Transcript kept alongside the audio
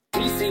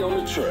T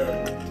on the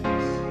track.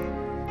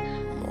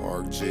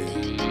 RG.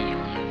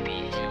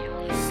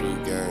 Su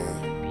gang.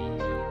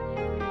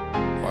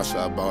 Watch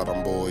out about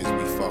them boys,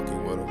 we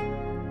fucking with them.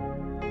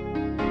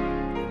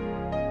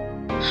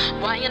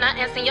 Why you not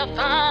answering your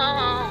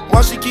phone?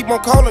 Why she keep on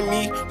calling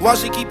me? Why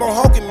she keep on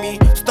hawking me?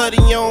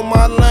 Studying on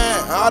my line.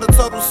 I done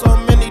told her so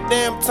many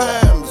damn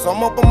times.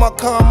 I'm up on my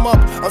come up.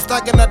 I'm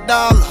stacking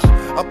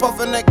 $1. I'm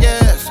puffing that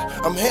gas.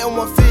 I'm hitting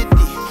 150.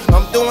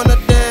 I'm doing a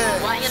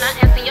dash. Why you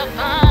not answering your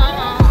phone?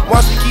 Why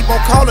she keep on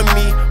calling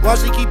me? Why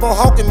she keep on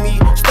hawking me?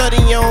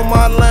 Studying on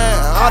my line.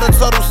 I done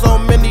told her so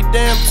many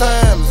damn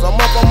times. I'm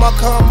up on my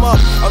come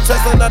up. I'm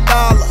testing $1.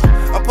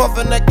 I'm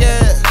puffing that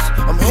gas.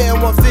 I'm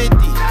hitting 150.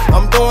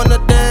 I'm doing a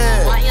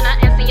dash. Why you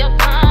not answering your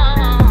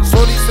phone?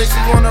 Shorty say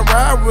she wanna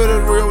ride with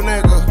a real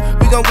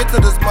nigga. We gon' get to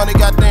this money,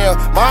 goddamn.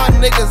 My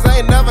niggas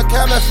ain't never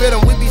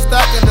counterfeitin'. We be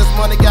stacking this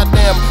money,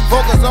 goddamn.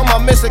 Focus on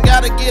my mission,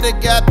 gotta get it,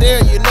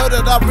 goddamn. You know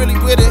that I'm really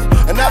with it.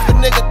 And after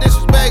nigga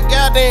disrespect,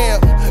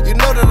 goddamn. You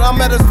know that I'm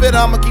at his fit,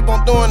 I'ma keep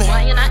on doing it.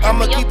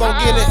 I'ma keep on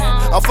getting it.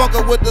 I'm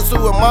fucking with the Su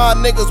and my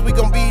niggas. We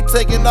gon' be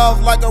taking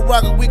off like a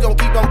rocket. We gon'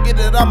 keep on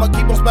getting it. I'ma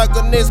keep on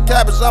smacking this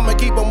cabbage. I'ma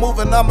keep on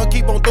moving. I'ma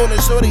keep on doing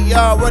it. Shorty,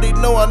 y'all already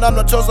knowin' I'm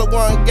the chosen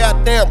one,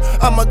 goddamn.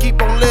 I'ma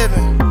keep on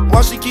living.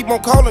 Why she keep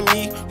on calling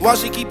me? Why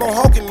she keep on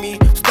hawking me?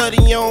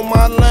 Studying on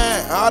my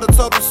line. I done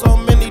told her so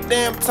many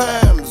damn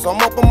times. I'm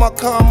up on my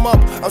come up.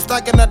 I'm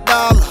stacking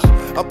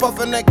 $1. I'm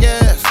puffing that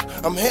gas.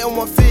 I'm hitting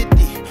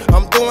 150.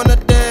 I'm doing a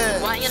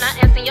dash. Why you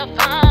not answering your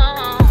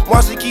phone?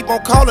 Why she keep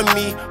on calling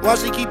me? Why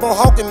she keep on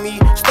hawking me?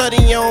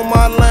 Studying on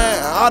my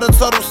line. I done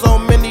told her so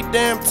many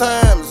damn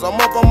times.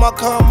 I'm up on my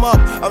come up.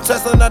 I'm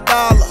testing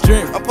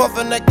 $1. I'm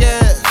puffing that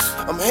gas.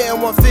 I'm hitting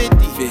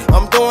 150.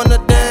 I'm doing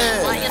a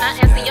dash. Why you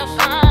not answering your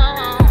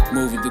phone?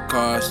 Moving through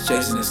cars,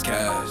 chasing this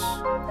cash.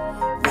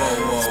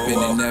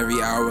 Spending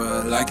every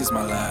hour like it's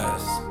my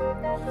last.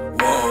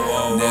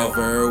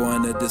 Never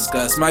wanna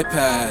discuss my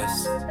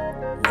past.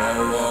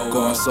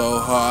 Going so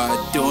hard,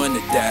 doing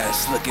the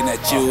dash. Looking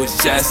at you,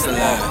 it's just a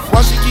laugh.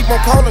 Why she keep on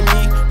calling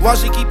me? Why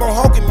she keep on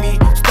hawking me?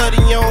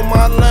 Studying on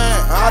my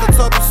line. I done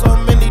told her so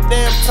many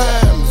damn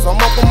times.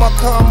 I'm up on my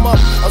come up.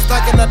 I'm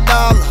stacking $1.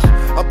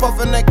 I'm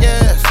puffing that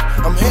gas.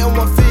 I'm hitting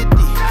 150.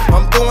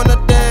 I'm doing a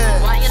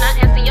dash. Why you not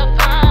answering your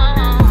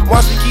phone? Why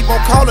she keep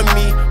on calling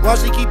me? Why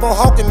she keep on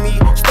hawking me?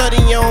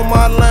 Studying on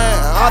my line.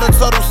 I done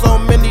told her so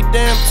many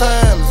damn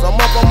times. I'm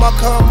up on my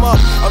come up.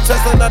 I'm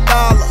testing $1.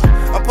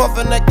 I'm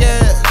puffing that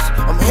gas.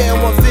 I'm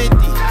hitting 150.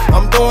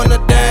 I'm doing a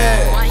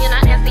dash. Why you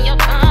not answering your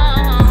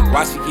phone?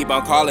 Why she keep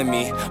on calling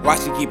me? Why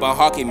she keep on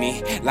hawking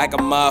me? Like a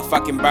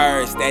motherfucking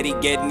bird, steady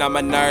getting on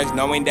my nerves,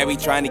 knowing that we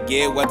trying to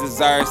get what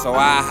deserved. So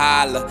I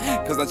holler,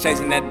 cause I'm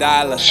chasing that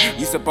 $.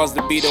 You supposed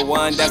to be the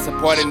one that's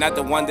supporting, not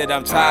the one that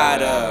I'm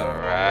tired of.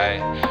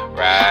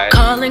 Right.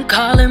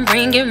 Calling,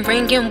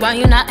 ringing. Why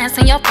you not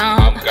answering your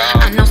phone?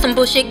 I know some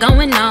bullshit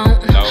going on.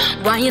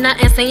 Why you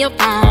not answering your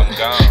phone?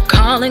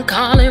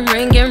 Calling,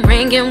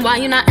 ringing. Why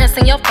you not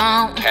answering your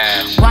phone?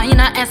 Why you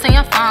not answering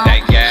your phone?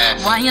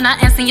 Why you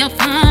not answering your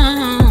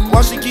phone?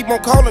 Why she keep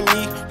on calling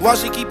me? Why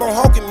she keep on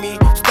hawking me?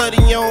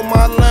 Studying on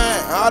my line.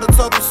 I done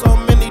told her so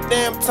many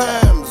damn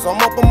times. I'm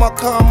up on my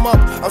come up.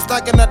 I'm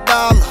stacking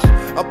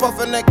 $1. I'm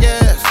puffing that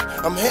gas.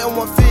 I'm hitting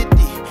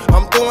 150.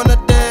 I'm doing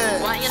a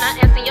dash. Why you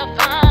not answering your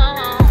phone?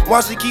 Why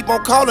she keep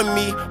on calling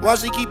me? Why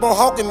she keep on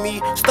hawking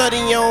me?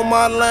 Studying on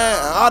my line.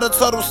 I done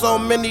told her so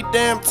many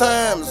damn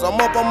times. I'm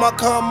up on my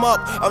come up.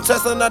 I'm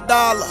testing $1.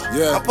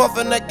 I'm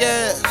puffing that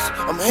gas.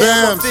 I'm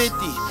hitting 150.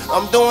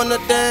 I'm doing a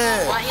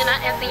dash. Why you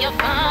not answering your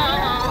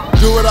phone?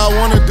 Do what I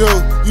wanna do,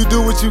 you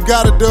do what you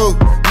gotta do.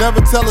 Never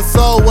tell a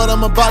soul what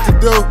I'm about to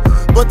do.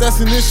 But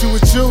that's an issue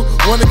with you.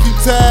 Wanna keep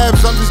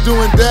tabs, I'm just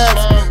doing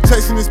dabs.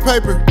 Chasing this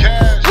paper,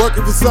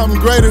 working for something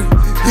greater.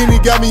 Henny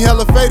got me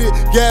hella faded,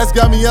 gas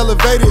got me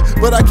elevated.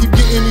 But I keep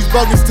getting these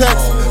bogus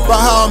texts about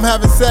how I'm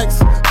having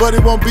sex, but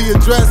it won't be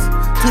addressed.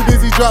 Too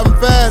busy dropping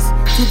fast,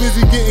 too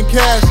busy getting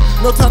cash.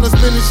 No time to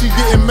spend it, she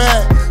getting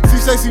mad. She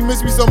say she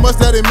miss me so much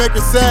that it make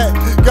her sad.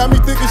 Got me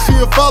thinking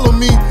she'll follow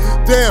me.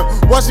 Damn,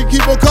 why she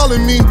keep on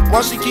calling me?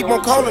 Why she keep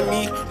on calling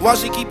me? Why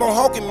she keep on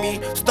hawking me?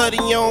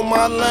 Studying on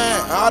my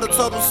line. I done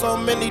told her so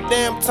many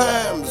damn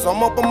times.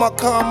 I'm up on my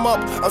come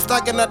up. I'm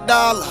stacking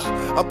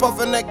 $1. I'm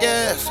puffing that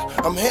gas.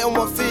 I'm hitting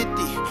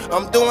 150.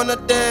 I'm doing a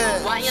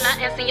dash. Why you not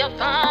answering your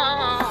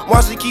phone?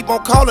 Why she keep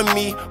on calling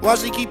me? Why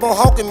she keep on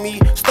hawking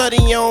me?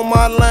 Studying on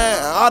my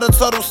line. I done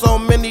told her so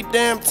many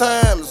damn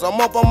times.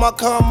 I'm up on my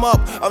come up.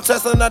 I'm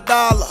testing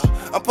 $1.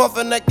 I'm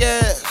puffing that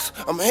gas.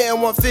 I'm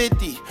hitting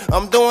 150.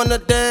 I'm doing a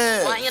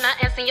dash. Why you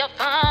not answering your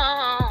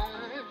phone?